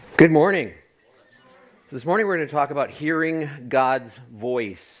Good morning. This morning we're going to talk about hearing God's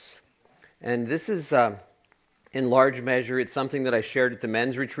voice. And this is, in large measure, it's something that I shared at the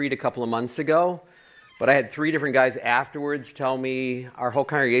men's retreat a couple of months ago. But I had 3 different guys afterwards tell me our whole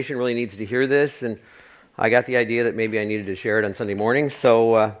congregation really needs to hear this. And I got the idea that maybe I needed to share it on Sunday morning.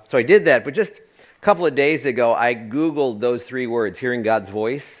 So I did that. But just a couple of days ago, I Googled those 3 words, hearing God's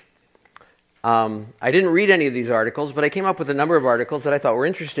voice. I didn't read any of these articles, but I came up with a number of articles that I thought were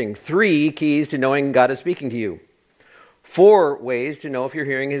interesting. 3 keys to knowing God is speaking to you. 4 ways to know if you're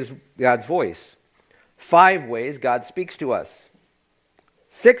hearing God's voice. 5 ways God speaks to us.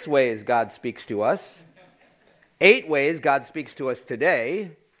 6 ways God speaks to us. 8 ways God speaks to us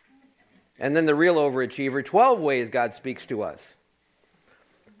today. And then the real overachiever, 12 ways God speaks to us.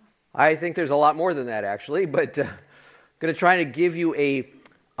 I think there's a lot more than that, actually, but I'm going to try to give you a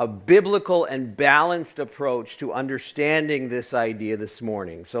biblical and balanced approach to understanding this idea this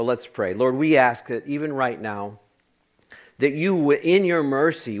morning. So let's pray. Lord, we ask that even right now, that you, in your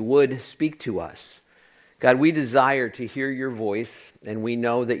mercy, would speak to us. God, we desire to hear your voice, and we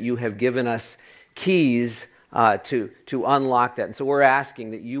know that you have given us keys to unlock that. And so we're asking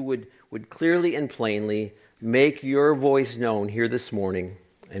that you would clearly and plainly make your voice known here this morning,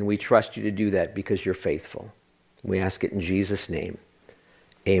 and we trust you to do that because you're faithful. We ask it in Jesus' name.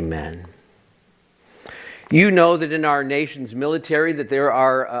 Amen. You know that in our nation's military that there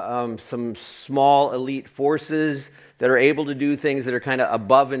are some small elite forces that are able to do things that are kind of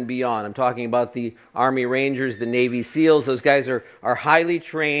above and beyond. I'm talking about the Army Rangers, the Navy SEALs. Those guys are highly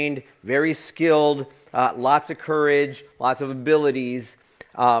trained, very skilled, lots of courage, lots of abilities.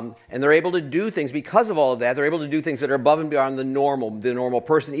 And they're able to do things, because of all of that, they're able to do things that are above and beyond the normal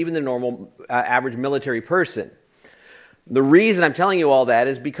person, even the normal average military person. The reason I'm telling you all that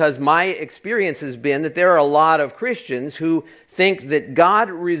is because my experience has been that there are a lot of Christians who think that God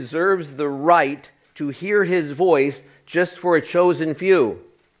reserves the right to hear his voice just for a chosen few,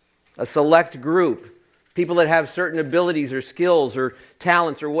 a select group, people that have certain abilities or skills or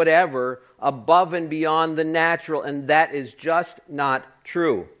talents or whatever above and beyond the natural, and that is just not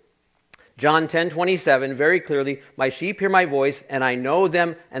true. John 10:27, very clearly, my sheep hear my voice, and I know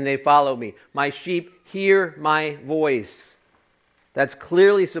them, and they follow me. My sheep hear my voice. That's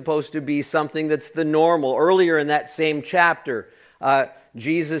clearly supposed to be something that's the normal. Earlier in that same chapter,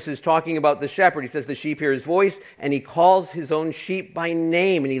 Jesus is talking about the shepherd. He says the sheep hear his voice, and he calls his own sheep by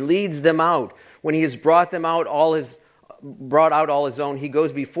name, and he leads them out. When he has brought out all his own, he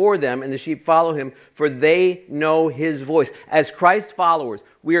goes before them, and the sheep follow him, for they know his voice. As Christ followers,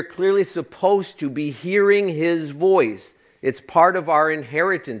 we are clearly supposed to be hearing his voice. It's part of our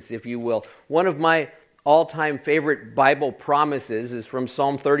inheritance, if you will. One of my all-time favorite Bible promises is from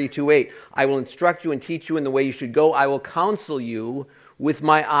Psalm 32:8. I will instruct you and teach you in the way you should go. I will counsel you with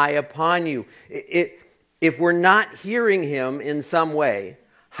my eye upon you. If we're not hearing him in some way,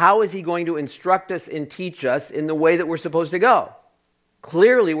 how is he going to instruct us and teach us in the way that we're supposed to go?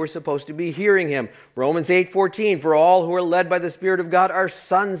 Clearly, we're supposed to be hearing him. Romans 8:14, for all who are led by the Spirit of God are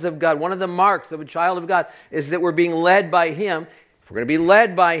sons of God. One of the marks of a child of God is that we're being led by him. If we're going to be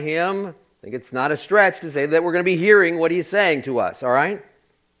led by him, I think it's not a stretch to say that we're going to be hearing what he's saying to us, all right?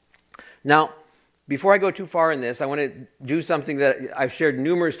 Now, before I go too far in this, I want to do something that I've shared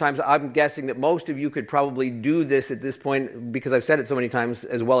numerous times. I'm guessing that most of you could probably do this at this point because I've said it so many times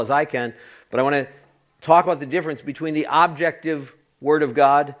as well as I can. But I want to talk about the difference between the objective Word of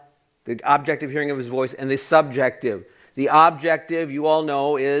God, the objective hearing of his voice, and the subjective. The objective, you all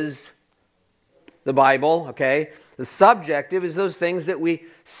know, is the Bible, okay? The subjective is those things that we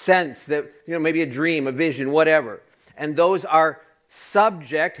sense, that, maybe a dream, a vision, whatever. And those are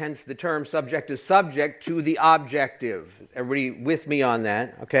subject, hence the term subject is subject to the objective. Everybody with me on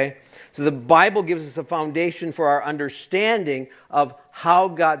that, okay? So the Bible gives us a foundation for our understanding of how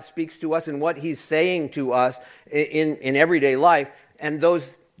God speaks to us and what he's saying to us in everyday life. And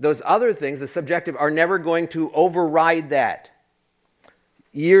those other things, the subjective, are never going to override that.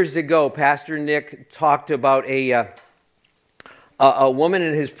 Years ago, Pastor Nick talked about a woman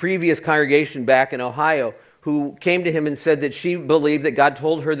in his previous congregation back in Ohio who came to him and said that she believed that God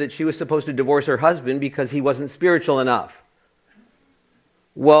told her that she was supposed to divorce her husband because he wasn't spiritual enough.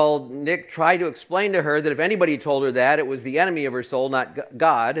 Well, Nick tried to explain to her that if anybody told her that, it was the enemy of her soul, not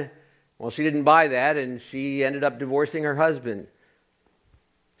God. Well, she didn't buy that, and she ended up divorcing her husband.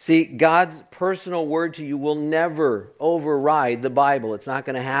 See, God's personal word to you will never override the Bible. It's not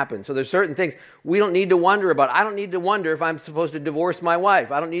going to happen. So there's certain things we don't need to wonder about. I don't need to wonder if I'm supposed to divorce my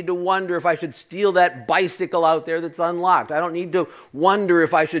wife. I don't need to wonder if I should steal that bicycle out there that's unlocked. I don't need to wonder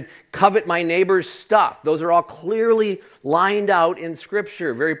if I should covet my neighbor's stuff. Those are all clearly lined out in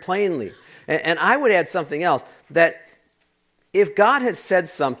Scripture very plainly. And I would add something else, that if God has said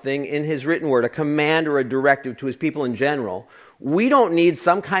something in His written word, a command or a directive to His people in general, we don't need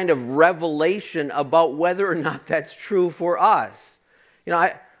some kind of revelation about whether or not that's true for us. You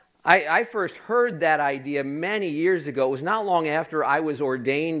know, I first heard that idea many years ago. It was not long after I was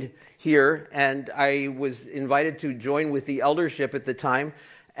ordained here, and I was invited to join with the eldership at the time.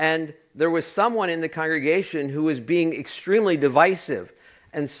 And there was someone in the congregation who was being extremely divisive.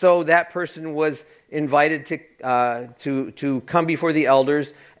 And so that person was invited to come before the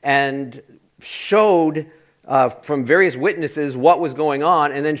elders and showed from various witnesses what was going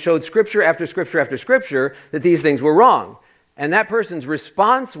on, and then showed scripture after scripture after scripture that these things were wrong. And that person's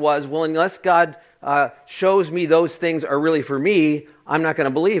response was, well, unless God shows me those things are really for me, I'm not going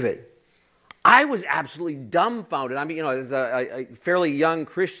to believe it. I was absolutely dumbfounded. I mean, you know, as a fairly young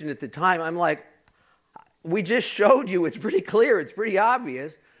Christian at the time, I'm like, we just showed you. It's pretty clear. It's pretty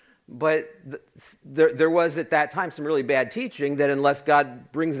obvious. But there was at that time some really bad teaching that unless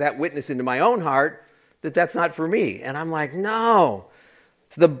God brings that witness into my own heart, that's not for me. And I'm like, no.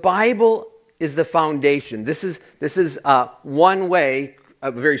 So the Bible is the foundation. This is one way,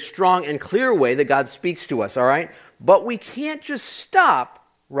 a very strong and clear way that God speaks to us, all right? But we can't just stop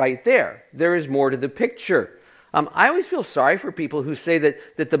right there. There is more to the picture. I always feel sorry for people who say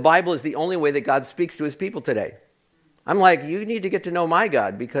that the Bible is the only way that God speaks to His people today. I'm like, you need to get to know my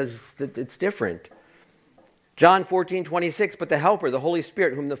God because it's different. John 14:26, but the Helper, the Holy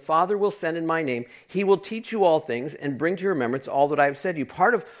Spirit, whom the Father will send in my name, He will teach you all things and bring to your remembrance all that I have said to you.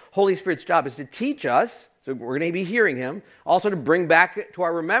 Part of Holy Spirit's job is to teach us, so we're going to be hearing Him, also to bring back to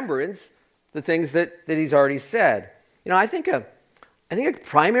our remembrance the things that He's already said. You know, I think a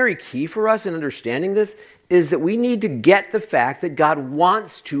primary key for us in understanding this is that we need to get the fact that God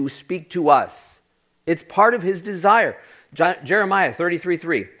wants to speak to us. It's part of His desire. Jeremiah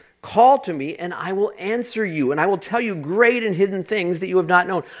 33:3. Call to me and I will answer you and I will tell you great and hidden things that you have not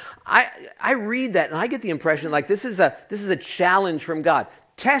known. I read that and I get the impression like this is a challenge from God.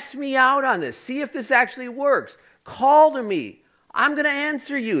 Test me out on this. See if this actually works. Call to me. I'm going to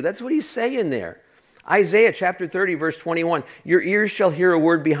answer you. That's what He's saying there. Isaiah chapter 30 verse 21. Your ears shall hear a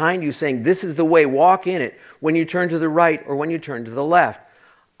word behind you saying, this is the way, walk in it, when you turn to the right or when you turn to the left.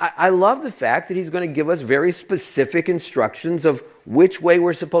 I love the fact that He's going to give us very specific instructions of which way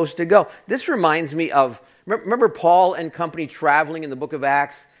we're supposed to go. This reminds me of, remember Paul and company traveling in the book of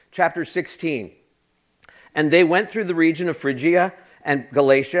Acts, chapter 16. And they went through the region of Phrygia and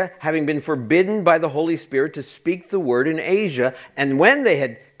Galatia, having been forbidden by the Holy Spirit to speak the word in Asia. And when they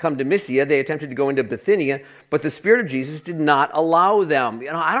had come to Mysia, they attempted to go into Bithynia, but the Spirit of Jesus did not allow them.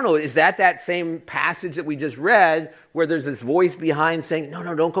 You know, I don't know, is that same passage that we just read where there's this voice behind saying,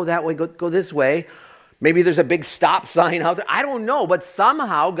 no, don't go that way, go this way? Maybe there's a big stop sign out there. I don't know, but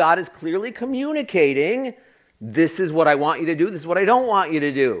somehow God is clearly communicating, this is what I want you to do, this is what I don't want you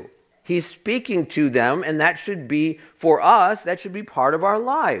to do. He's speaking to them, and that should be, for us, that should be part of our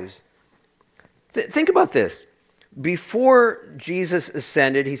lives. Think about this. Before Jesus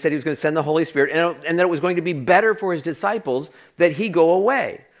ascended, He said He was going to send the Holy Spirit, and that it was going to be better for His disciples that He go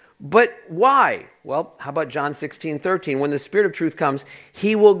away. But why? Well, how about John 16:13? When the Spirit of truth comes,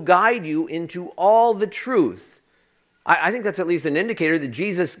 He will guide you into all the truth. I think that's at least an indicator that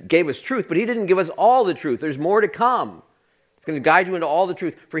Jesus gave us truth, but He didn't give us all the truth. There's more to come. It's going to guide you into all the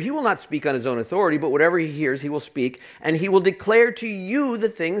truth. For He will not speak on His own authority, but whatever He hears, He will speak, and He will declare to you the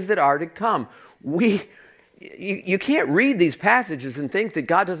things that are to come. You can't read these passages and think that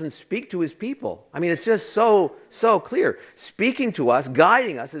God doesn't speak to His people. I mean, it's just so clear. Speaking to us,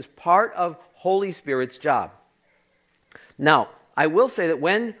 guiding us is part of Holy Spirit's job. Now, I will say that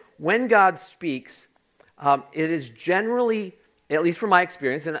when God speaks, it is generally, at least from my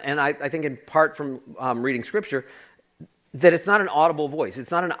experience, and I think in part from reading Scripture, that it's not an audible voice.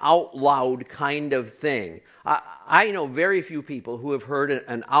 It's not an out loud kind of thing. I know very few people who have heard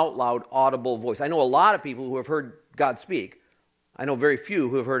an out loud audible voice. I know a lot of people who have heard God speak. I know very few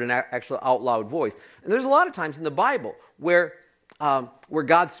who have heard an actual out loud voice. And there's a lot of times in the Bible where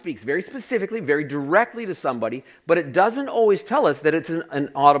God speaks very specifically, very directly to somebody, but it doesn't always tell us that it's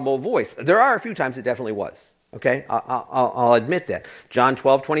an audible voice. There are a few times it definitely was. Okay, I'll admit that. John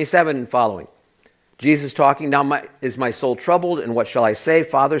 12:27 and following. Jesus talking, now is my soul troubled, and what shall I say?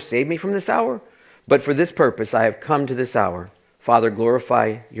 Father, save me from this hour. But for this purpose I have come to this hour. Father,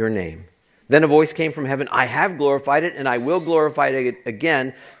 glorify your name. Then a voice came from heaven, I have glorified it, and I will glorify it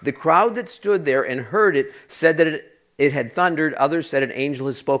again. The crowd that stood there and heard it said that it had thundered. Others said an angel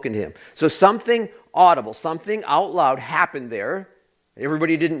has spoken to him. So something audible, something out loud happened there.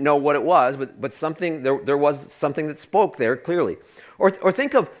 Everybody didn't know what it was, but something there was something that spoke there clearly. Or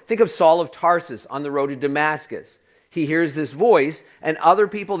think of Saul of Tarsus on the road to Damascus. He hears this voice, and other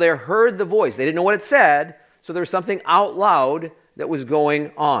people there heard the voice. They didn't know what it said, so there was something out loud that was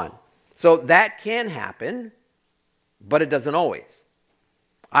going on. So that can happen, but it doesn't always.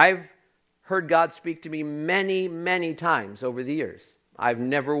 I've heard God speak to me many, many times over the years. I've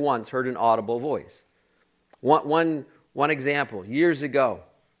never once heard an audible voice. One example, years ago,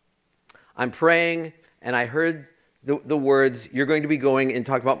 I'm praying and I heard the words, you're going to be going and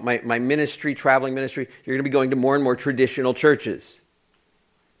talk about my ministry, traveling ministry, you're going to be going to more and more traditional churches.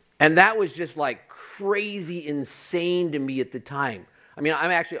 And that was just like crazy insane to me at the time. I mean,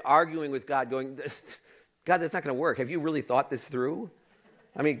 I'm actually arguing with God going, God, that's not going to work. Have you really thought this through?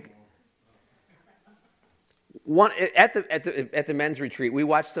 I mean, at the men's retreat, we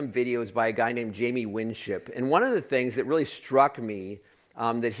watched some videos by a guy named Jamie Winship. And one of the things that really struck me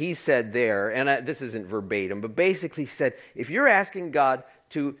that he said there, and this isn't verbatim, but basically said, if you're asking God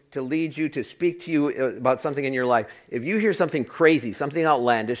to lead you, to speak to you about something in your life, if you hear something crazy, something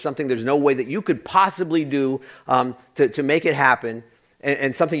outlandish, something there's no way that you could possibly do to make it happen,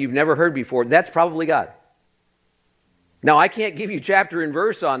 and something you've never heard before, that's probably God. Now, I can't give you chapter and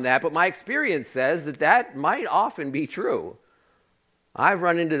verse on that, but my experience says that might often be true. I've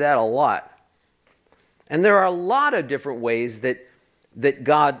run into that a lot. And there are a lot of different ways that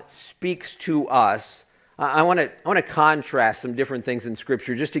God speaks to us. I want to contrast some different things in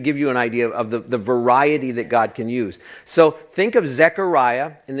Scripture just to give you an idea of the variety that God can use. So think of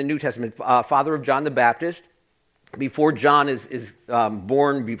Zechariah in the New Testament, father of John the Baptist. Before John is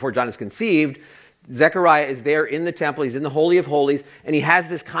born, before John is conceived, Zechariah is there in the temple. He's in the Holy of Holies, and he has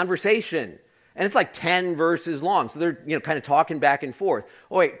this conversation. And it's like 10 verses long. So they're kind of talking back and forth.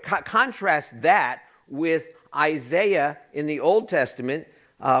 Oh, wait, contrast that with Isaiah in the Old Testament,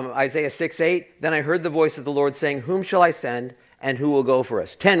 Isaiah 6:8. Then I heard the voice of the Lord saying, whom shall I send, and who will go for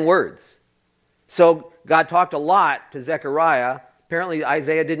us? 10 words. So God talked a lot to Zechariah. Apparently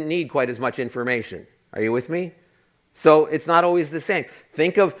Isaiah didn't need quite as much information. Are you with me? So it's not always the same.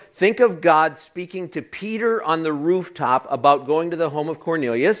 Think of God speaking to Peter on the rooftop about going to the home of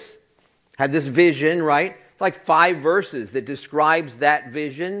Cornelius. Had this vision, right? It's like 5 verses that describes that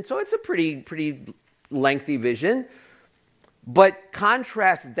vision. So it's a pretty lengthy vision. But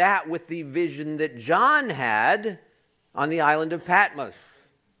contrast that with the vision that John had on the island of Patmos.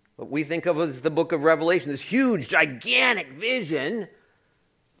 What we think of as the book of Revelation, this huge, gigantic vision.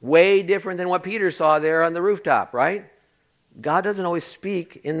 Way different than what Peter saw there on the rooftop, right? God doesn't always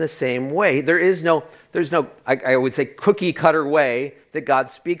speak in the same way. There's no, I would say, cookie cutter way that God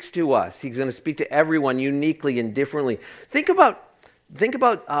speaks to us. He's going to speak to everyone uniquely and differently. Think about.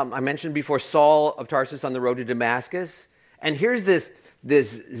 I mentioned before Saul of Tarsus on the road to Damascus, and here's this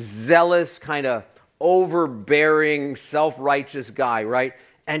zealous kind of overbearing, self-righteous guy, right?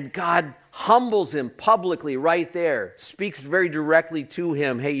 And God humbles him publicly right there, speaks very directly to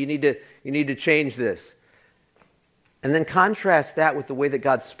him. Hey, you need to change this. And then contrast that with the way that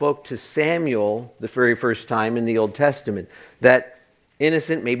God spoke to Samuel the very first time in the Old Testament. That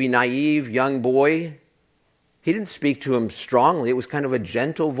innocent, maybe naive young boy, he didn't speak to him strongly. It was kind of a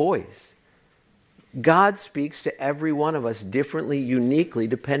gentle voice. God speaks to every one of us differently, uniquely,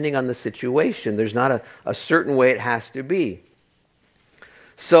 depending on the situation. There's not a certain way it has to be.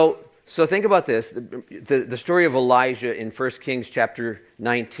 So think about this, the story of Elijah in 1 Kings chapter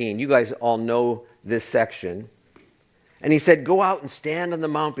 19. You guys all know this section. And he said, go out and stand on the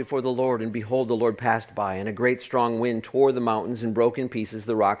mount before the Lord, and behold, the Lord passed by, and a great strong wind tore the mountains and broke in pieces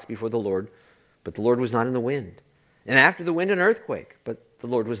the rocks before the Lord, but the Lord was not in the wind. And after the wind, an earthquake, but the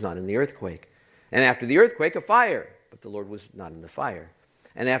Lord was not in the earthquake. And after the earthquake, a fire, but the Lord was not in the fire.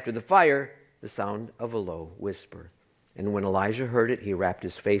 And after the fire, the sound of a low whisper. And when Elijah heard it, he wrapped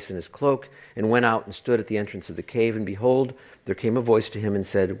his face in his cloak and went out and stood at the entrance of the cave. And behold, there came a voice to him and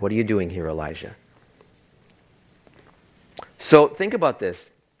said, what are you doing here, Elijah? So think about this.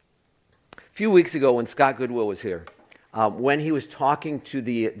 A few weeks ago when Scott Goodwill was here, when he was talking to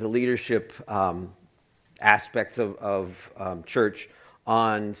the leadership aspects of church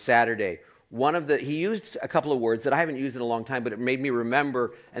on Saturday, he used a couple of words that I haven't used in a long time, but it made me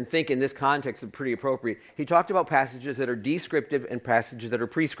remember and think in this context are pretty appropriate. He talked about passages that are descriptive and passages that are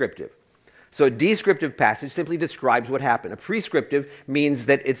prescriptive. So a descriptive passage simply describes what happened. A prescriptive means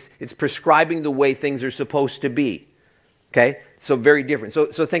that it's prescribing the way things are supposed to be. Okay, so very different.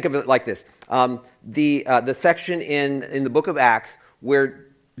 So think of it like this: the section in the book of Acts where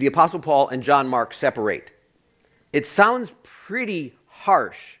the Apostle Paul and John Mark separate. It sounds pretty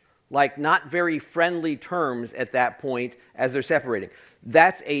harsh, like not very friendly terms at that point as they're separating.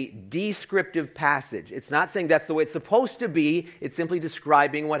 That's a descriptive passage. It's not saying that's the way it's supposed to be. It's simply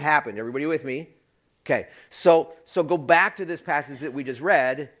describing what happened. Everybody with me? Okay, so go back to this passage that we just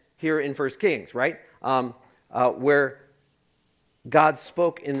read here in 1 Kings, right? Where God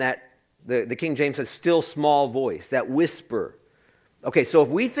spoke in that, the King James says, still small voice, that whisper. Okay, so if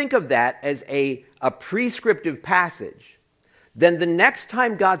we think of that as a prescriptive passage, then the next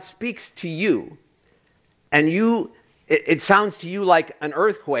time God speaks to you, and it sounds to you like an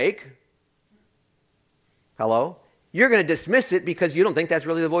earthquake, hello? You're going to dismiss it because you don't think that's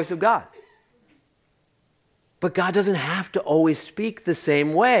really the voice of God. But God doesn't have to always speak the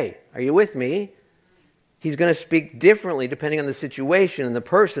same way. Are you with me? He's going to speak differently depending on the situation and the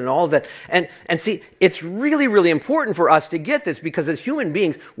person and all of that. And see, it's really, really important for us to get this because as human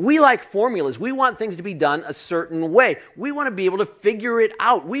beings, we like formulas. We want things to be done a certain way. We want to be able to figure it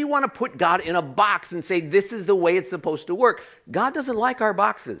out. We want to put God in a box and say, this is the way it's supposed to work. God doesn't like our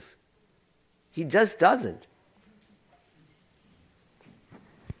boxes. He just doesn't.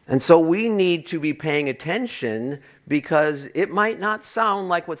 And so we need to be paying attention because it might not sound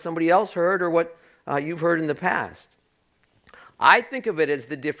like what somebody else heard or what you've heard in the past. I think of it as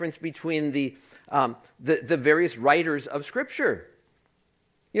the difference between the various writers of Scripture.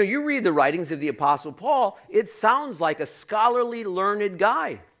 You know, you read the writings of the Apostle Paul, it sounds like a scholarly, learned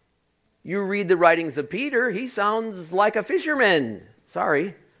guy. You read the writings of Peter, he sounds like a fisherman.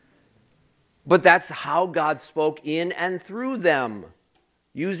 Sorry. But that's how God spoke in and through them,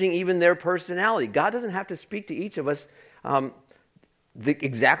 using even their personality. God doesn't have to speak to each of us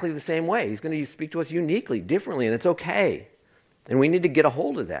exactly the same way. He's going to speak to us uniquely, differently, and it's okay. And we need to get a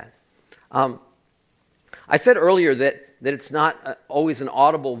hold of that. I said earlier that it's not always an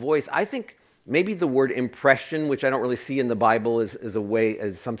audible voice. I think maybe the word impression, which I don't really see in the Bible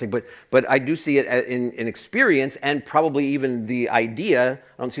as something, but I do see it in experience and probably even the idea.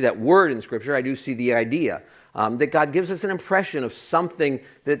 I don't see that word in Scripture. I do see the idea. That God gives us an impression of something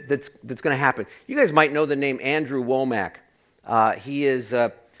that's going to happen. You guys might know the name Andrew Womack. He is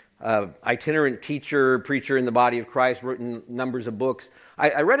an itinerant teacher, preacher in the body of Christ, written numbers of books.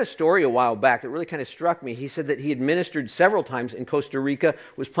 I read a story a while back that really kind of struck me. He said that he had ministered several times in Costa Rica,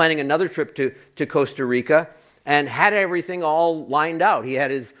 was planning another trip to Costa Rica, and had everything all lined out. He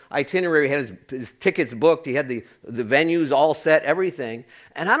had his itinerary, he had his tickets booked, he had the venues all set, everything.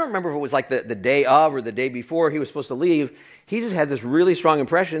 And I don't remember if it was like the day of or the day before he was supposed to leave. He just had this really strong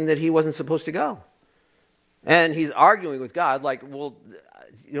impression that he wasn't supposed to go. And he's arguing with God like, well,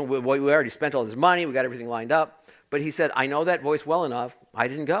 you know, we already spent all this money, we got everything lined up. But he said, I know that voice well enough, I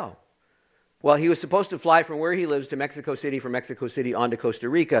didn't go. Well, he was supposed to fly from where he lives to Mexico City, from Mexico City on to Costa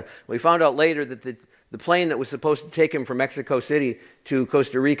Rica. We found out later that the plane that was supposed to take him from Mexico City to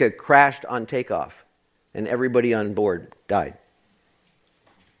Costa Rica crashed on takeoff, and everybody on board died.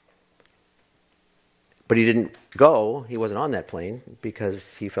 But he didn't go, he wasn't on that plane,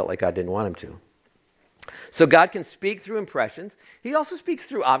 because he felt like God didn't want him to. So God can speak through impressions. He also speaks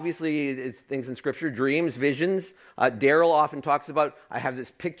through, obviously, things in Scripture, dreams, visions. Daryl often talks about, I have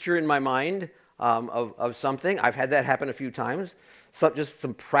this picture in my mind of something. I've had that happen a few times. Just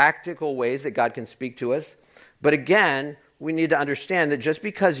some practical ways that God can speak to us. But again, we need to understand that just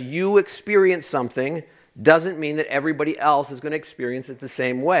because you experience something doesn't mean that everybody else is going to experience it the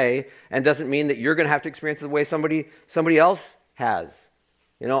same way, and doesn't mean that you're going to have to experience it the way somebody else has.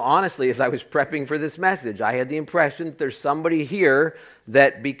 You know, honestly, as I was prepping for this message, I had the impression that there's somebody here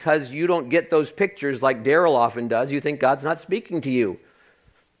that because you don't get those pictures like Daryl often does, you think God's not speaking to you.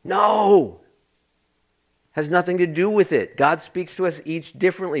 No! Has nothing to do with it. God speaks to us each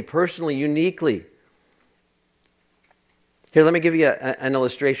differently, personally, uniquely. Here, let me give you an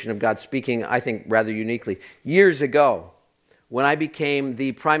illustration of God speaking, I think, rather uniquely. Years ago, when I became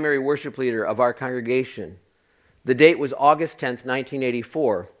the primary worship leader of our congregation, the date was August 10th,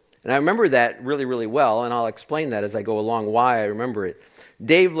 1984. And I remember that really, really well, and I'll explain that as I go along why I remember it.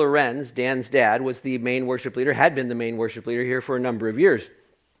 Dave Lorenz, Dan's dad, was the main worship leader, had been the main worship leader here for a number of years.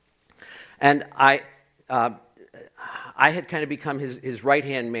 And I had kind of become his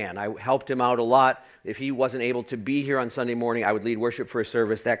right-hand man. I helped him out a lot. If he wasn't able to be here on Sunday morning, I would lead worship for a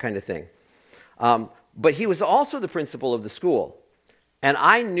service, that kind of thing. But he was also the principal of the school. And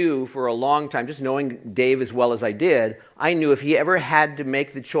I knew for a long time, just knowing Dave as well as I did, I knew if he ever had to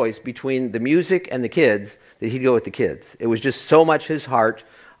make the choice between the music and the kids, that he'd go with the kids. It was just so much his heart.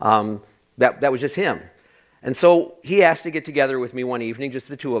 That was just him. And so he asked to get together with me one evening, just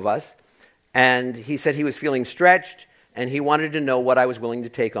the two of us, and he said he was feeling stretched, and he wanted to know what I was willing to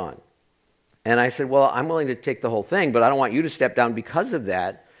take on. And I said, well, I'm willing to take the whole thing, but I don't want you to step down because of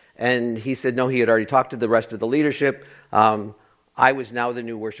that. And he said, no, he had already talked to the rest of the leadership. I was now the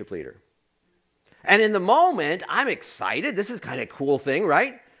new worship leader. And in the moment, I'm excited. This is kind of a cool thing,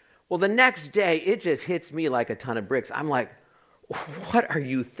 right? Well, the next day, it just hits me like a ton of bricks. I'm like, what are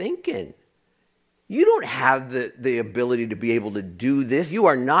you thinking? You don't have the ability to be able to do this. You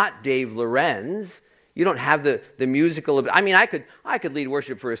are not Dave Lorenz. You don't have the musical. I mean, I could lead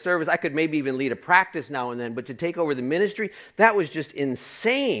worship for a service. I could maybe even lead a practice now and then. But to take over the ministry, that was just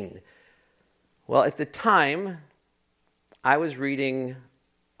insane. Well, at the time, I was reading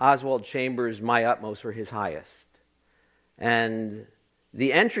Oswald Chambers' My Utmost for His Highest. And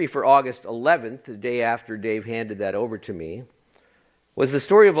the entry for August 11th, the day after Dave handed that over to me, was the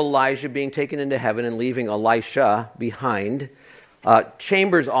story of Elijah being taken into heaven and leaving Elisha behind.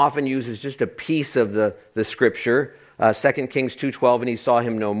 Chambers often uses just a piece of the scripture, 2 Kings 2:12, and he saw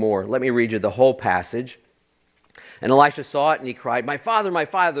him no more. Let me read you the whole passage. And Elisha saw it, and he cried, my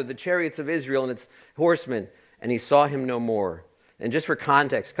father, the chariots of Israel and its horsemen. And he saw him no more. And just for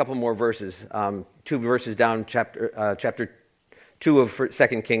context, a couple more verses, 2 verses down, chapter 2 of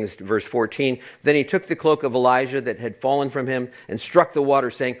 2 Kings, verse 14. Then he took the cloak of Elijah that had fallen from him and struck the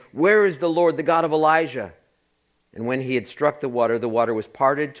water, saying, where is the Lord, the God of Elijah? And when he had struck the water was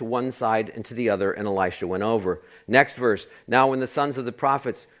parted to one side and to the other, and Elisha went over. Next verse. Now when the sons of the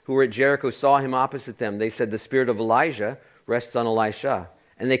prophets who were at Jericho saw him opposite them, they said, the spirit of Elijah rests on Elisha.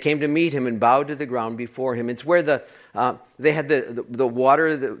 And they came to meet him and bowed to the ground before him. It's where they had the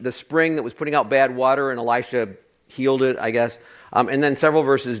water, the spring that was putting out bad water, and Elisha healed it, I guess. And then several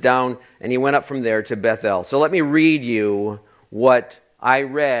verses down, and he went up from there to Bethel. So let me read you what I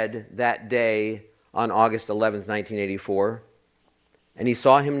read that day on August 11th, 1984. And he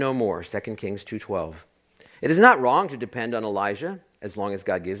saw him no more, 2 Kings 2:12. It is not wrong to depend on Elijah as long as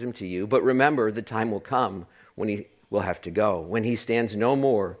God gives him to you, but remember the time will come when he will have to go, when he stands no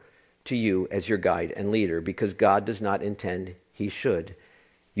more to you as your guide and leader, because God does not intend he should.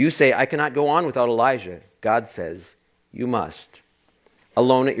 You say, I cannot go on without Elijah. God says, you must.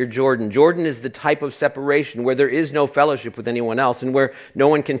 Alone at your Jordan. Jordan is the type of separation where there is no fellowship with anyone else and where no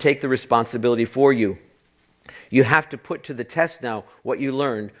one can take the responsibility for you. You have to put to the test now what you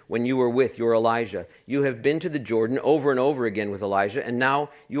learned when you were with your Elijah. You have been to the Jordan over and over again with Elijah, and now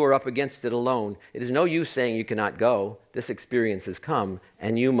you are up against it alone. It is no use saying you cannot go. This experience has come,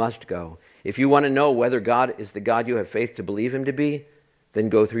 and you must go. If you want to know whether God is the God you have faith to believe him to be, then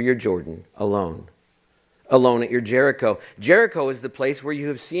go through your Jordan alone. Alone at your Jericho. Jericho is the place where you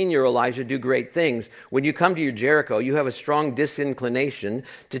have seen your Elijah do great things. When you come to your Jericho, you have a strong disinclination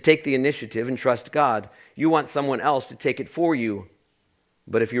to take the initiative and trust God. You want someone else to take it for you.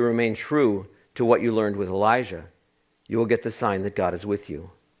 But if you remain true to what you learned with Elijah, you will get the sign that God is with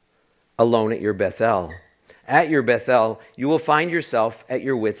you. Alone at your Bethel. At your Bethel, you will find yourself at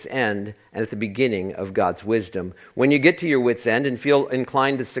your wit's end and at the beginning of God's wisdom. When you get to your wit's end and feel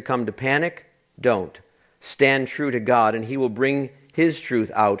inclined to succumb to panic, don't. Stand true to God, and he will bring his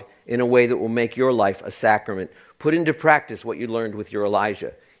truth out in a way that will make your life a sacrament. Put into practice what you learned with your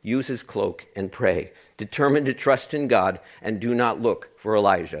Elijah. Use his cloak and pray. Determined to trust in God and do not look for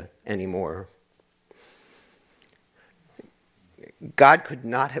Elijah anymore. God could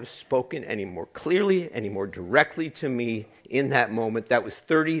not have spoken any more clearly, any more directly to me in that moment. That was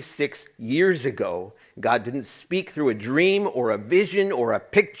 36 years ago. God didn't speak through a dream or a vision or a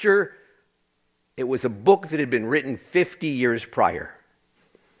picture. It was a book that had been written 50 years prior.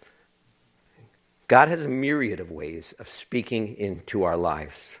 God has a myriad of ways of speaking into our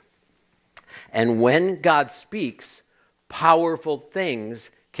lives. And when God speaks, powerful things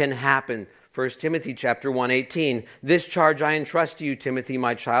can happen. 1 Timothy chapter 1:18, this charge I entrust to you, Timothy,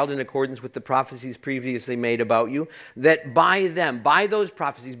 my child, in accordance with the prophecies previously made about you, that by them, by those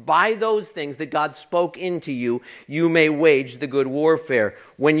prophecies, by those things that God spoke into you, you may wage the good warfare.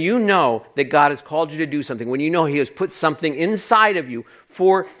 When you know that God has called you to do something, when you know he has put something inside of you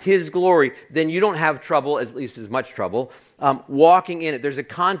for his glory, then you don't have trouble, at least as much trouble, walking in it. There's a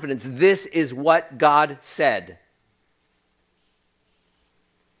confidence. This is what God said.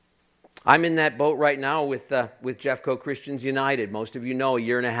 I'm in that boat right now with Jeffco Christians United. Most of you know, a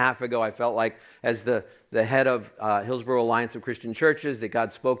year and a half ago, I felt like as the head of Hillsborough Alliance of Christian Churches that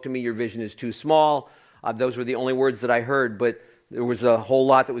God spoke to me, your vision is too small. Those were the only words that I heard, but there was a whole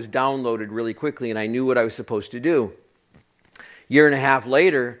lot that was downloaded really quickly, and I knew what I was supposed to do. Year and a half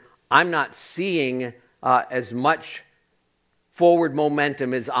later, I'm not seeing as much forward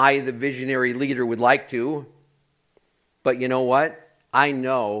momentum as I, the visionary leader, would like to. But you know what? I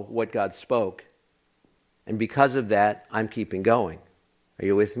know what God spoke. And because of that, I'm keeping going. Are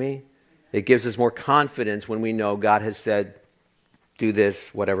you with me? It gives us more confidence when we know God has said, do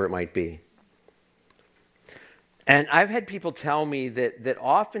this, whatever it might be. And I've had people tell me that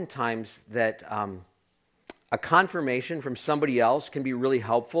oftentimes that a confirmation from somebody else can be really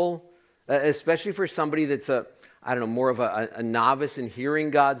helpful, especially for somebody that's more of a novice in hearing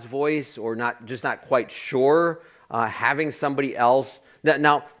God's voice, or just not quite sure. Having somebody else.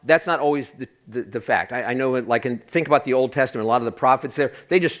 Now, that's not always the fact. I know, think about the Old Testament, a lot of the prophets there,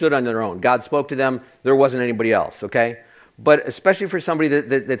 they just stood on their own. God spoke to them. There wasn't anybody else, okay? But especially for somebody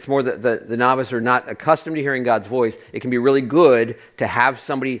that's more the novice or not accustomed to hearing God's voice, it can be really good to have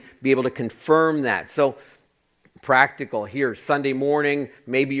somebody be able to confirm that. So, practical here, Sunday morning,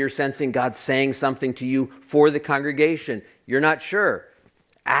 maybe you're sensing God saying something to you for the congregation. You're not sure.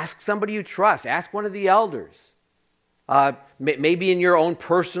 Ask somebody you trust. Ask one of the elders. Maybe in your own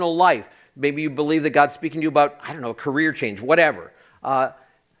personal life. Maybe you believe that God's speaking to you about, a career change, whatever.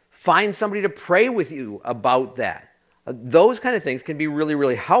 Find somebody to pray with you about that. Those kind of things can be really,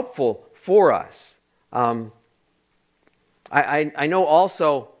 really helpful for us. I know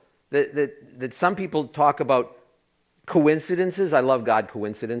also that some people talk about coincidences. I love God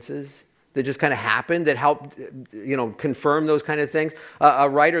coincidences that just kind of happened that helped, confirm those kind of things. A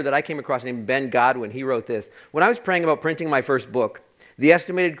writer that I came across named Ben Godwin, he wrote this. When I was praying about printing my first book, the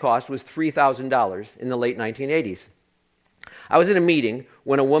estimated cost was $3,000 in the late 1980s. I was in a meeting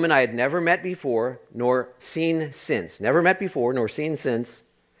when a woman I had never met before nor seen since,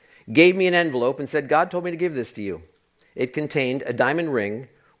 gave me an envelope and said, God told me to give this to you. It contained a diamond ring,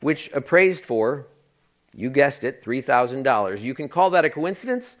 which appraised for, you guessed it, $3,000. You can call that a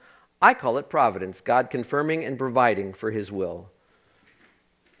coincidence. I call it providence, God confirming and providing for his will.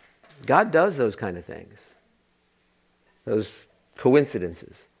 God does those kind of things, those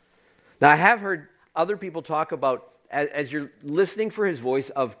coincidences. Now, I have heard other people talk about, as you're listening for his voice,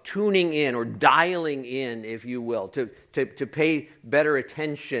 of tuning in or dialing in, if you will, to pay better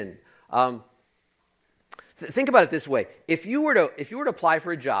attention. Think about it this way. If you were to apply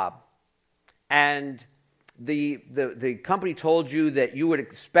for a job and the company told you that you would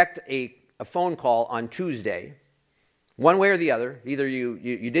expect a phone call on Tuesday, one way or the other, either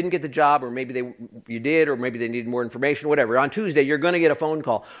you didn't get the job, or maybe you did, or maybe they needed more information, whatever. On Tuesday, you're going to get a phone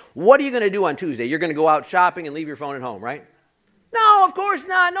call. What are you going to do on Tuesday? You're going to go out shopping and leave your phone at home, right? No, of course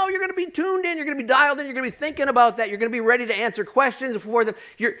not. No, you're going to be tuned in. You're going to be dialed in. You're going to be thinking about that. You're going to be ready to answer questions before them.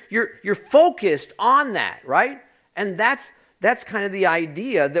 You're focused on that, right? And that's kind of the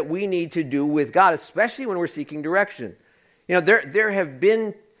idea that we need to do with God, especially when we're seeking direction. There have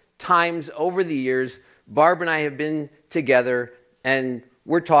been times over the years, Barb and I have been together, and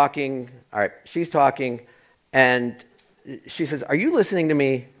we're talking. All right, she's talking, and she says, "Are you listening to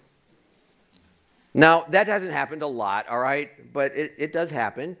me?" Now, that hasn't happened a lot, all right? But it does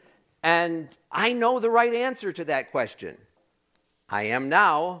happen. And I know the right answer to that question. I am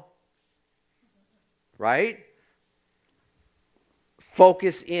now, right?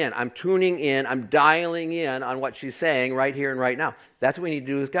 Focus in. I'm tuning in. I'm dialing in on what she's saying right here and right now. That's what we need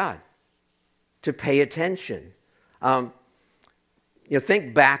to do with God, to pay attention.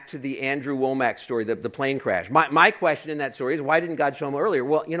 Think back to the Andrew Womack story, the plane crash. My question in that story is, why didn't God show him earlier?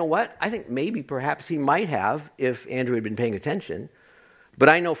 Well, you know what? I think perhaps he might have if Andrew had been paying attention. But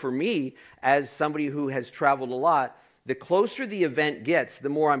I know for me, as somebody who has traveled a lot, the closer the event gets, the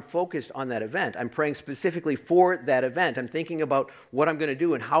more I'm focused on that event. I'm praying specifically for that event. I'm thinking about what I'm going to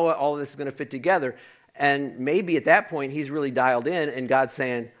do and how all of this is going to fit together. And maybe at that point, he's really dialed in, and God's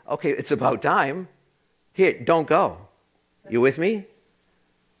saying, okay, it's about time. Here, don't go. You with me?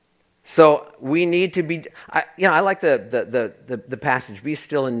 So we need to be, I like the passage, be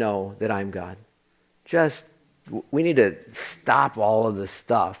still and know that I'm God. We need to stop all of this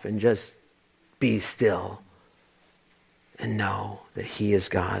stuff and just be still and know that he is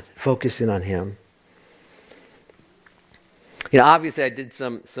God. Focus in on him. Obviously I did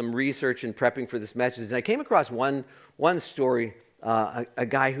some research in prepping for this message, and I came across one story, a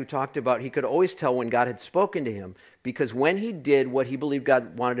guy who talked about he could always tell when God had spoken to him, because when he did what he believed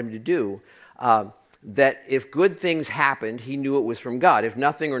God wanted him to do, that if good things happened, he knew it was from God. If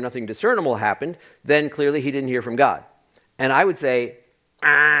nothing or nothing discernible happened, then clearly he didn't hear from God. And I would say,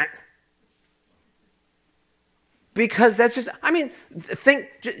 because that's just,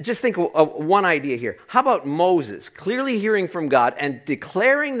 think of one idea here. How about Moses clearly hearing from God and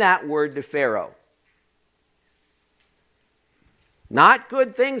declaring that word to Pharaoh? Not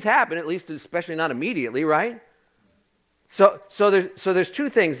good things happen, at least especially not immediately, right? there's two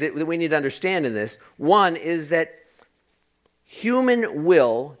things that we need to understand in this. One is that human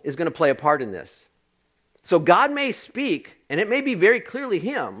will is going to play a part in this. So God may speak, and it may be very clearly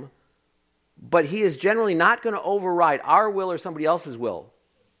him, but he is generally not going to override our will or somebody else's will.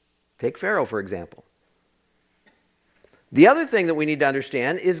 Take Pharaoh, for example. The other thing that we need to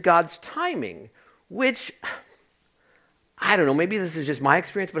understand is God's timing, which, I don't know, maybe this is just my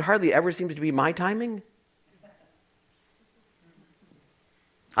experience, but hardly ever seems to be my timing.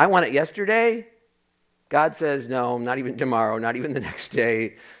 I want it yesterday. God says, no, not even tomorrow, not even the next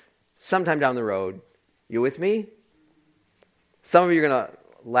day, sometime down the road. You with me? Some of you are going to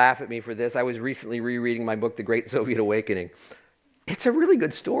laugh at me for this. I was recently rereading my book, The Great Soviet Awakening. It's a really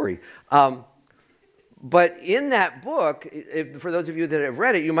good story. But in that book, for those of you that have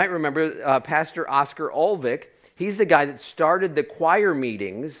read it, you might remember Pastor Oscar Ulvik. He's the guy that started the choir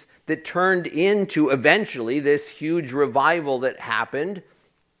meetings that turned into eventually this huge revival that happened,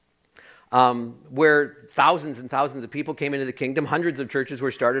 where thousands and thousands of people came into the kingdom. Hundreds of churches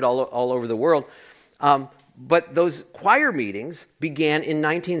were started all over the world. But those choir meetings began in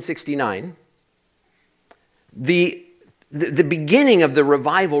 1969. The beginning of the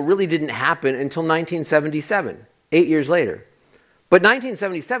revival really didn't happen until 1977, 8 years later. But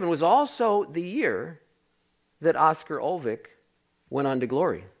 1977 was also the year that Oscar Ulvik went on to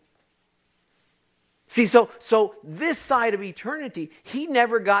glory. See, so this side of eternity, he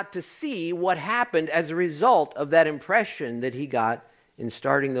never got to see what happened as a result of that impression that he got in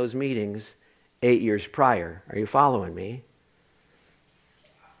starting those meetings 8 years prior. Are you following me?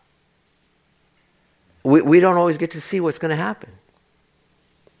 We don't always get to see what's going to happen.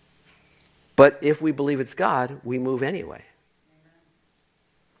 But if we believe it's God, we move anyway.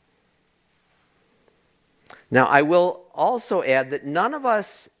 Now, I will also add that none of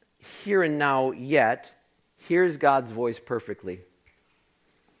us here and now yet hears God's voice perfectly.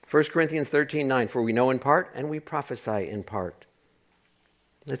 1 Corinthians 13:9, for we know in part and we prophesy in part.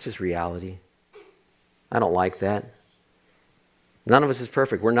 That's just reality. I don't like that. None of us is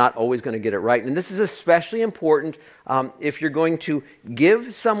perfect. We're not always going to get it right. And this is especially important if you're going to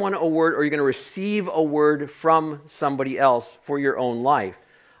give someone a word or you're going to receive a word from somebody else for your own life.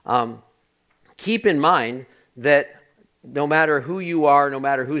 Keep in mind that no matter who you are, no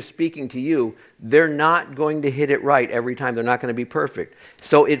matter who's speaking to you, they're not going to hit it right every time. They're not going to be perfect.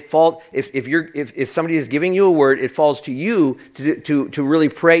 So it falls. If somebody is giving you a word, it falls to you to really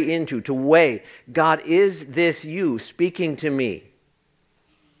pray into, to weigh. God, is this you speaking to me?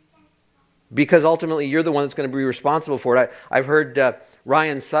 Because ultimately, you're the one that's going to be responsible for it. I've heard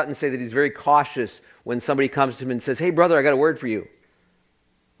Ryan Sutton say that he's very cautious when somebody comes to him and says, "Hey, brother, I got a word for you."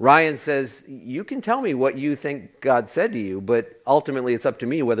 Ryan says, you can tell me what you think God said to you, but ultimately it's up to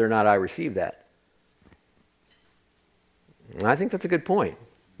me whether or not I receive that. And I think that's a good point.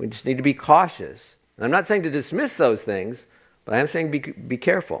 We just need to be cautious. And I'm not saying to dismiss those things, but I am saying be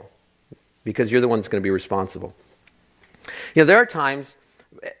careful, because you're the one that's going to be responsible. You know, there are times,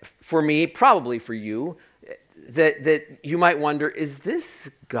 for me, probably for you, that you might wonder, is this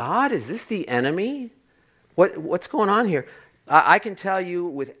God? Is this the enemy? What's going on here? I can tell you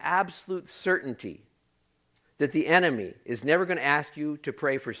with absolute certainty that the enemy is never going to ask you to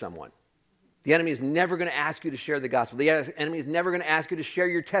pray for someone. The enemy is never going to ask you to share the gospel. The enemy is never going to ask you to share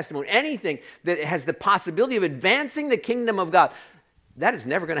your testimony. Anything that has the possibility of advancing the kingdom of God, that is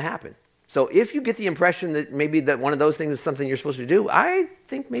never going to happen. So if you get the impression that maybe that one of those things is something you're supposed to do, I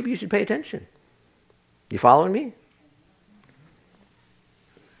think maybe you should pay attention. You following me?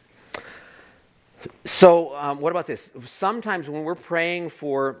 So what about this? Sometimes when we're praying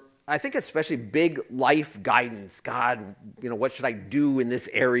for, I think especially big life guidance, God, what should I do in this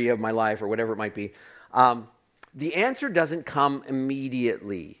area of my life or whatever it might be, the answer doesn't come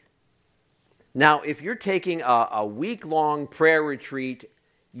immediately. Now, if you're taking a week-long prayer retreat,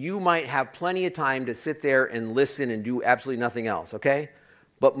 you might have plenty of time to sit there and listen and do absolutely nothing else, okay?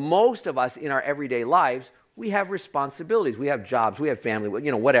 But most of us in our everyday lives, we have responsibilities. We have jobs. We have family,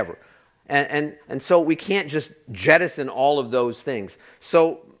 whatever. And so we can't just jettison all of those things.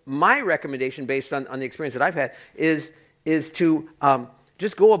 So my recommendation, based on the experience that I've had, is to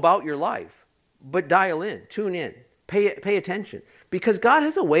just go about your life, but dial in, tune in, pay attention. Because God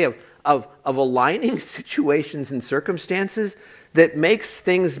has a way of aligning situations and circumstances that makes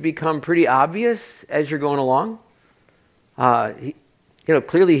things become pretty obvious as you're going along.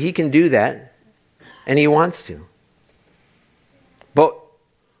 Clearly He can do that, and He wants to. But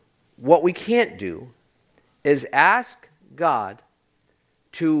what we can't do is ask God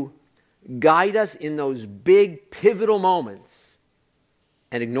to guide us in those big pivotal moments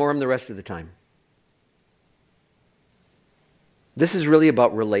and ignore Him the rest of the time. This is really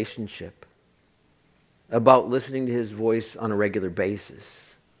about relationship, about listening to his voice on a regular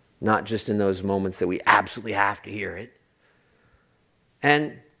basis, not just in those moments that we absolutely have to hear it.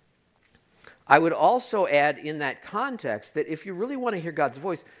 And I would also add in that context that if you really want to hear God's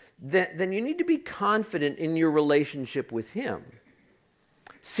voice, then you need to be confident in your relationship with him.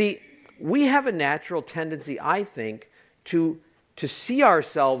 See, we have a natural tendency, I think, to see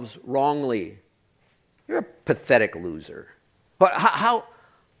ourselves wrongly. You're a pathetic loser. But how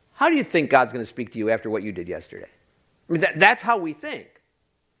do you think God's going to speak to you after what you did yesterday? I mean, that's how we think.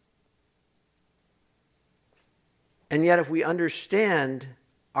 And yet if we understand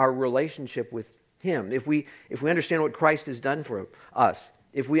our relationship with him, if we understand what Christ has done for us,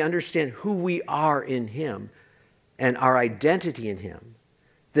 if we understand who we are in him and our identity in him,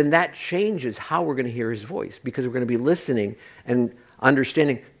 then that changes how we're going to hear his voice, because we're going to be listening and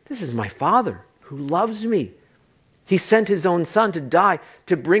understanding, this is my Father who loves me. He sent his own Son to die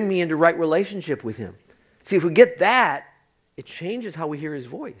to bring me into right relationship with him. See, if we get that, it changes how we hear his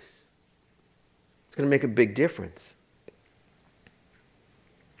voice. It's going to make a big difference.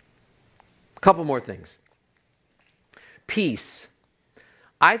 A couple more things. Peace.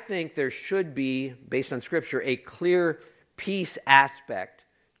 I think there should be, based on Scripture, a clear peace aspect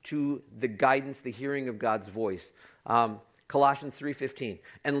to the guidance, the hearing of God's voice. Colossians 3:15.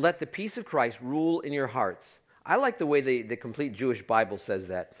 And let the peace of Christ rule in your hearts. I like the way the complete Jewish Bible says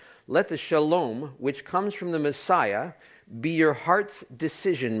that. Let the shalom, which comes from the Messiah, be your heart's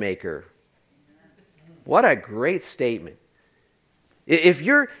decision maker. What a great statement. If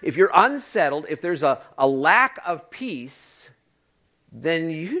you're unsettled, if there's a lack of peace, then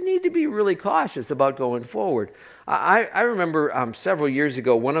you need to be really cautious about going forward. I remember several years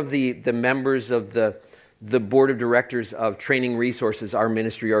ago, one of the members of the board of directors of Training Resources, our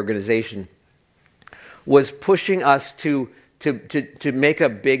ministry organization, was pushing us to make a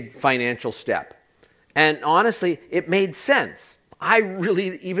big financial step. And honestly, it made sense. I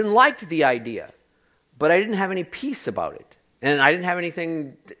really even liked the idea, but I didn't have any peace about it. And I didn't have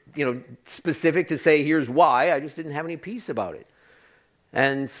anything, specific to say, here's why. I just didn't have any peace about it.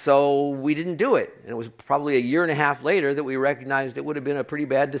 And so we didn't do it. And it was probably a year and a half later that we recognized it would have been a pretty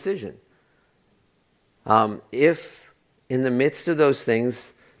bad decision. If in the midst of those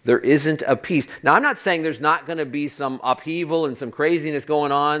things, there isn't a peace. Now, I'm not saying there's not going to be some upheaval and some craziness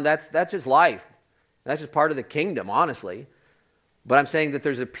going on. That's just life. That's just part of the kingdom, honestly. But I'm saying that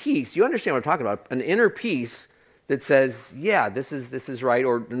there's a peace. You understand what I'm talking about? An inner peace that says, yeah, this is right,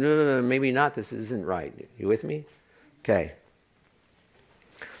 or no, maybe not, this isn't right. You with me? Okay.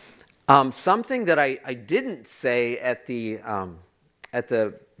 Something that I didn't say at the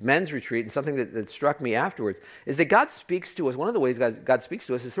men's retreat, and something that struck me afterwards, is that God speaks to us. One of the ways God speaks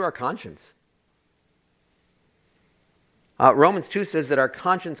to us is through our conscience. Romans 2 says that our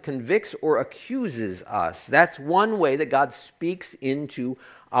conscience convicts or accuses us. That's one way that God speaks into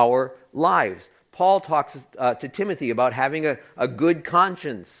our lives. Paul talks to Timothy about having a good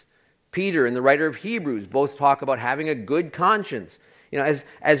conscience. Peter and the writer of Hebrews both talk about having a good conscience.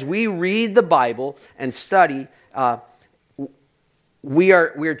 As we read the Bible and study, we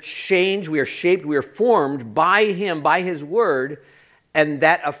are changed, we are shaped, we are formed by him, by his word, and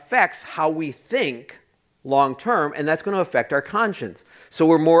that affects how we think long term, and that's going to affect our conscience. So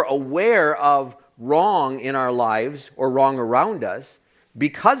we're more aware of wrong in our lives or wrong around us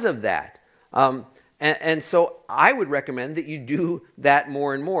because of that. And so I would recommend that you do that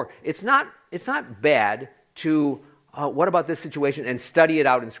more and more. It's not bad to, what about this situation, and study it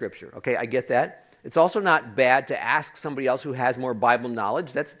out in Scripture. Okay, I get that. It's also not bad to ask somebody else who has more Bible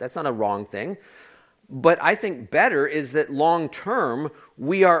knowledge. That's not a wrong thing. But I think better is that long term,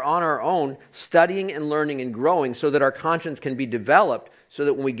 we are on our own studying and learning and growing so that our conscience can be developed, so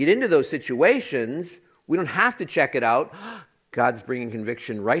that when we get into those situations, we don't have to check it out. God's bringing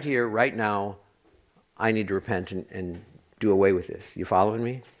conviction right here, right now. I need to repent and do away with this. You following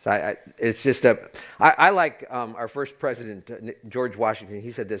me? So it's just I like our first president, George Washington.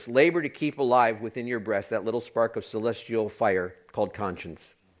 He said this: labor to keep alive within your breast that little spark of celestial fire called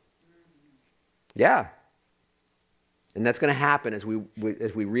conscience. Yeah. And that's going to happen as we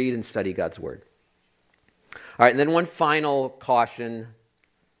read and study God's word. All right, and then one final caution.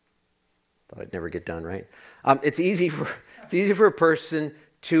 Thought I'd never get done, right? It's easy for a person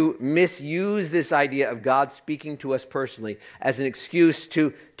to misuse this idea of God speaking to us personally as an excuse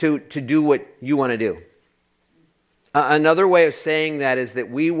to do what you want to do. Another way of saying that is that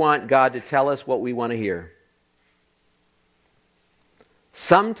we want God to tell us what we want to hear.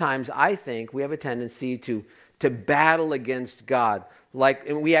 Sometimes I think we have a tendency to battle against God,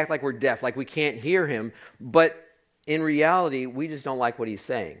 and we act like we're deaf, like we can't hear him. But in reality, we just don't like what he's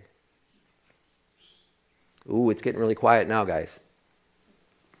saying. Ooh, it's getting really quiet now, guys.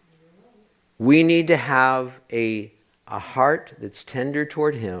 We need to have a heart that's tender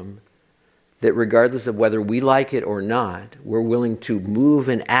toward him, that regardless of whether we like it or not, we're willing to move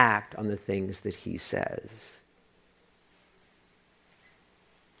and act on the things that he says.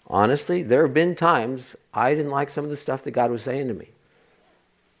 Honestly, there have been times I didn't like some of the stuff that God was saying to me.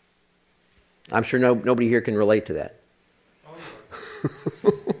 I'm sure nobody here can relate to that.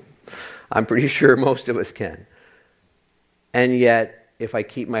 I'm pretty sure most of us can. And yet, if I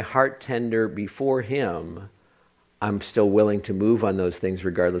keep my heart tender before him, I'm still willing to move on those things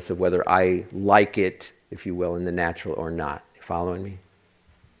regardless of whether I like it, if you will, in the natural or not. You following me?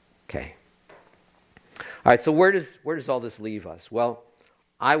 Okay. All right, so where does all this leave us? Well,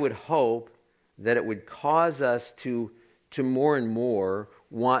 I would hope that it would cause us to more and more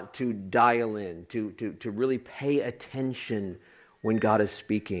want to dial in, to really pay attention when God is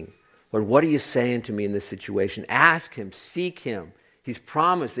speaking. Lord, what are you saying to me in this situation? Ask him, seek him. He's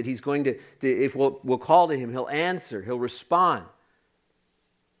promised that he's going to if we'll call to him, he'll answer, he'll respond.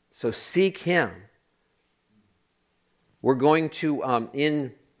 So seek him. We're going to,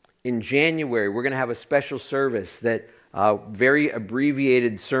 in January, we're going to have a special service that very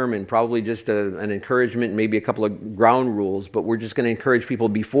abbreviated sermon, probably just an encouragement, maybe a couple of ground rules, but we're just going to encourage people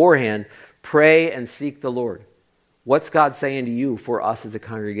beforehand, pray and seek the Lord. What's God saying to you for us as a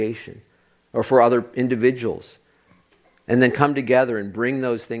congregation or for other individuals? And then come together and bring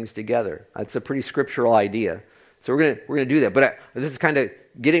those things together. That's a pretty scriptural idea. So we're going to do that. But this is kind of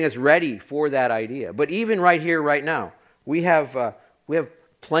getting us ready for that idea. But even right here, right now, we have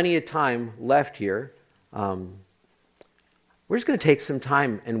plenty of time left here. We're just going to take some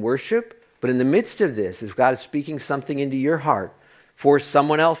time and worship. But in the midst of this, if God is speaking something into your heart for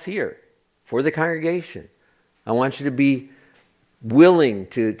someone else here, for the congregation, I want you to be willing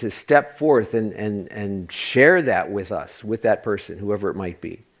to step forth and share that with us, with that person, whoever it might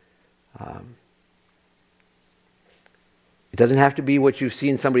be. It doesn't have to be what you've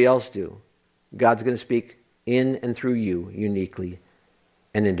seen somebody else do. God's going to speak in and through you uniquely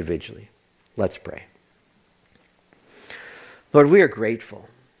and individually. Let's pray. Lord, we are grateful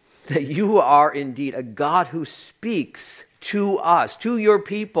that you are indeed a God who speaks to us, to your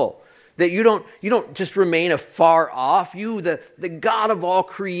people. That you don't just remain afar off. You, the God of all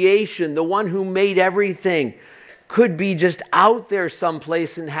creation, the one who made everything, could be just out there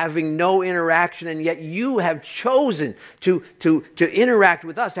someplace and having no interaction, and yet you have chosen to interact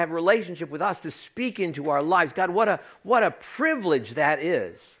with us, to have a relationship with us, to speak into our lives. God, what a privilege that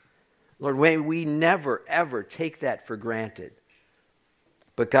is. Lord, may we never, ever take that for granted.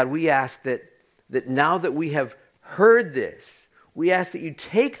 But God, we ask that now that we have heard this, we ask that you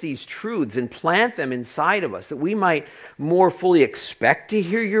take these truths and plant them inside of us, that we might more fully expect to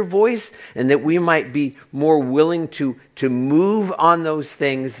hear your voice, and that we might be more willing to move on those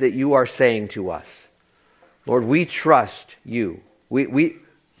things that you are saying to us. Lord, we trust you.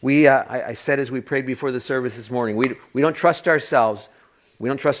 I said as we prayed before the service this morning, we don't trust ourselves, we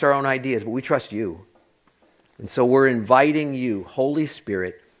don't trust our own ideas, but we trust you. And so we're inviting you, Holy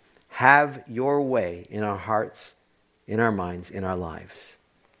Spirit, have your way in our hearts, in our minds, in our lives.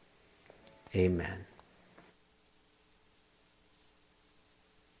 Amen.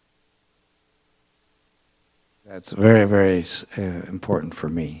 That's very, very important for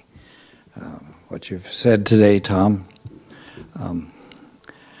me. What you've said today, Tom.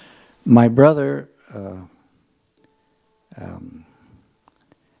 My brother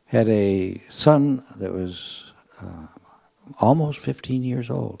had a son that was almost 15 years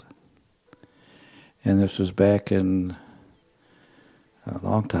old. And this was back in a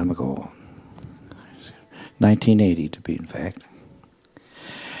long time ago, 1980 to be in fact.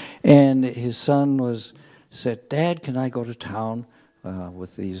 And his son said, "Dad, can I go to town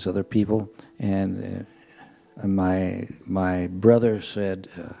with these other people?" And my brother said,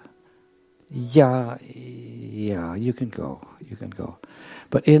 yeah, you can go.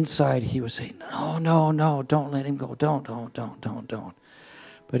 But inside he was saying, no, don't let him go. Don't.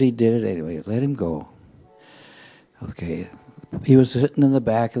 But he did it anyway. Let him go. Okay. He was sitting in the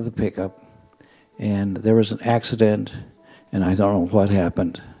back of the pickup, and there was an accident, and I don't know what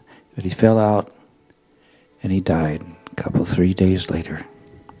happened, but he fell out, and he died 3 days later.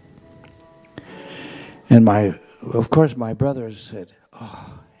 And of course, my brother said,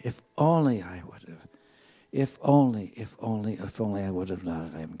 "Oh, if only I would have. If only I would have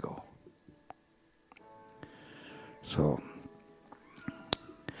not let him go." So,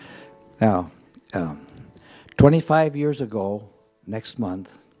 now, 25 years ago, next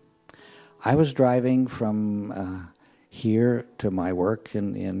month, I was driving from here to my work for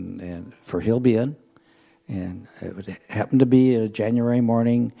Hillbien, and it happened to be a January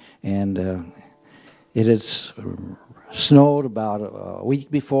morning, and it had snowed about a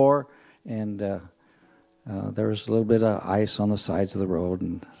week before, and there was a little bit of ice on the sides of the road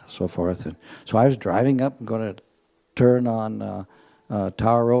and so forth. And so I was driving up and going to turn on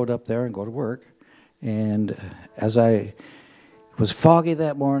Tower Road up there and go to work. And as it was foggy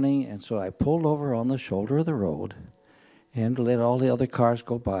that morning, and so I pulled over on the shoulder of the road and let all the other cars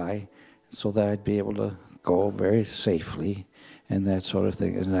go by so that I'd be able to go very safely and that sort of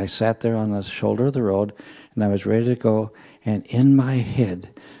thing. And I sat there on the shoulder of the road, and I was ready to go. And in my head,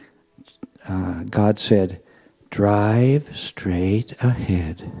 God said, "Drive straight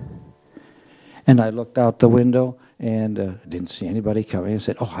ahead." And I looked out the window and didn't see anybody coming. I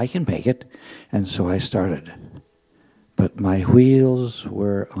said, "Oh, I can make it." And so I started. But my wheels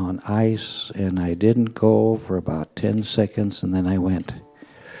were on ice, and I didn't go for about 10 seconds, and then I went.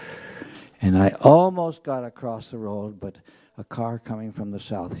 And I almost got across the road, but a car coming from the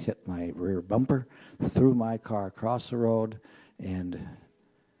south hit my rear bumper, threw my car across the road, and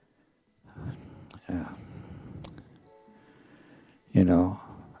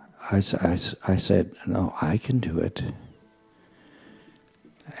I said, "No, I can do it."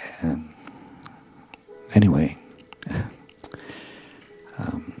 And anyway,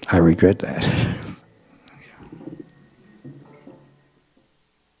 I regret that.